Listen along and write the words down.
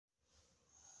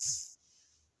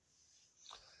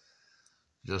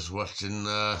Just watching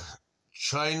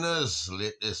China's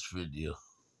latest video.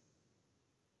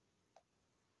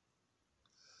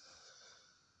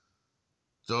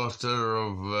 Daughter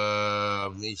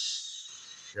of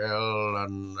Michelle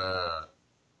and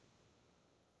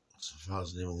what's the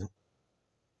father's name again?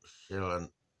 Michelle and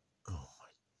oh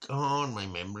my God, my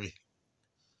memory.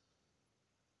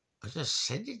 I just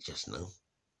said it just now.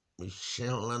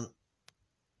 Michelle and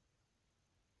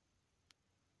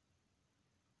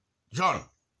John.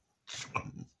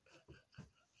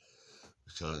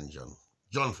 Michelle and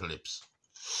John Phillips.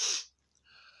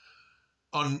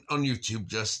 On YouTube,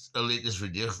 just a latest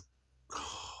video.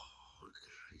 Oh,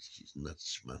 she's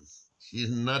nuts, man. She's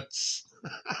nuts.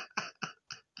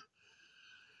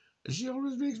 She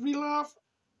always makes me laugh.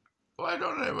 Why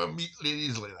don't I ever meet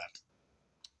ladies like that?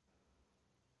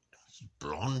 She's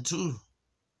blonde too.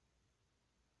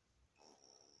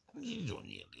 She's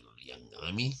only a little younger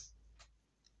than me.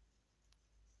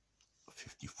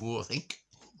 54, I think.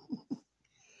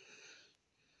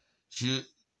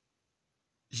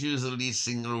 She was the lead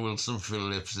singer of Wilson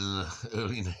Phillips in the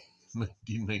early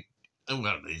 1990s.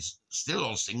 Well, they still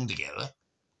all sing together.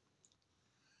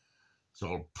 It's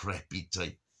all preppy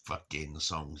type fucking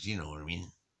songs, you know what I mean?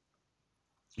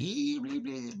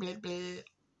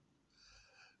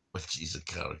 But she's a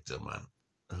character, man.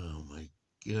 Oh my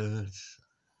God.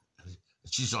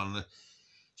 She's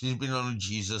been on a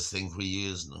Jesus thing for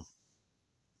years now.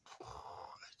 I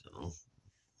don't know.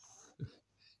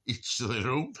 Each to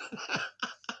their own.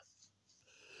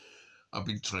 I've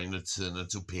been trying to turn her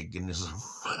to paganism.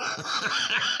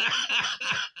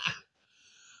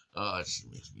 Oh, she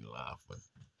makes me laugh. But,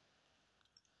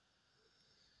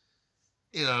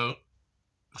 you know,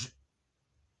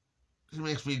 she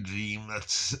makes me dream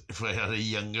that if I had a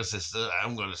younger sister, I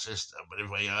haven't got a sister, but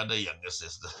if I had a younger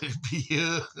sister, it'd be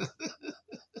her.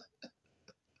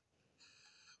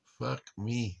 Fuck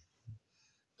me.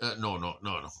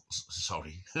 No.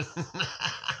 Sorry.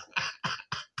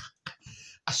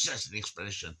 That's just an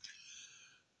expression.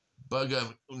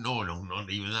 Bugger. No,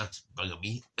 not even that. Bugger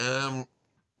me.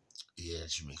 Yeah,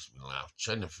 she makes me laugh.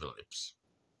 Chynna Phillips.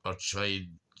 Or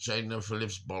Chynna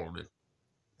Phillips Baldwin.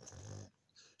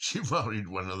 She married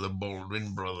one of the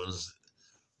Baldwin brothers.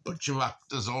 Bunch of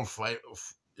actors, all five.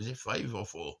 Is it 5 or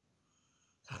 4?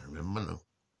 Can't remember now.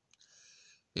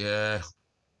 Yeah.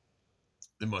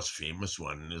 The most famous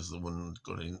one is the one that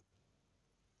got in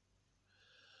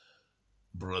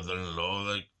brother-in-law,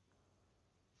 like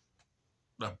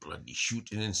that bloody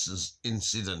shooting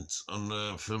incident on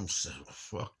the film set.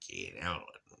 Fucking hell.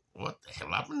 What the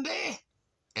hell happened there?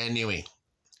 Anyway,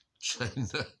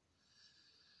 Chynna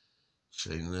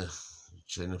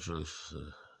Phillips,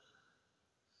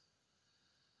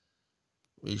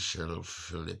 Michelle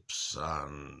Phillips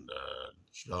and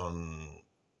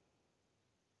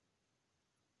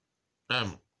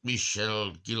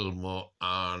Michelle Gilmore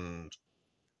and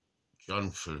John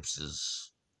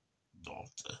Phillips's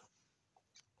daughter.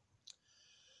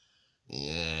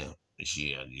 Yeah,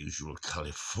 she unusual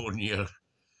California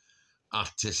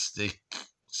artistic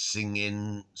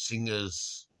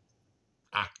singers,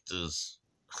 actors,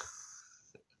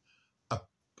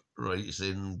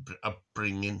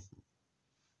 upbringing.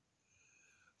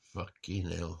 Fucking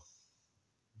hell.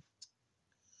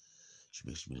 She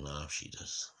makes me laugh, she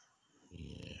does.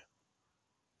 Yeah.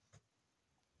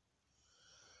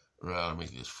 Well, I'll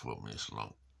make this 4 minutes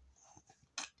long.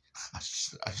 I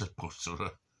just posted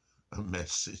a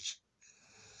message.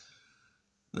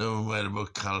 Never mind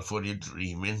about California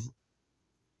dreaming.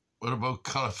 What about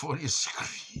California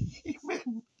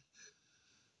screaming?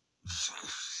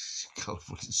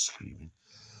 California screaming.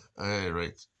 All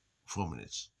right, 4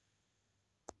 minutes.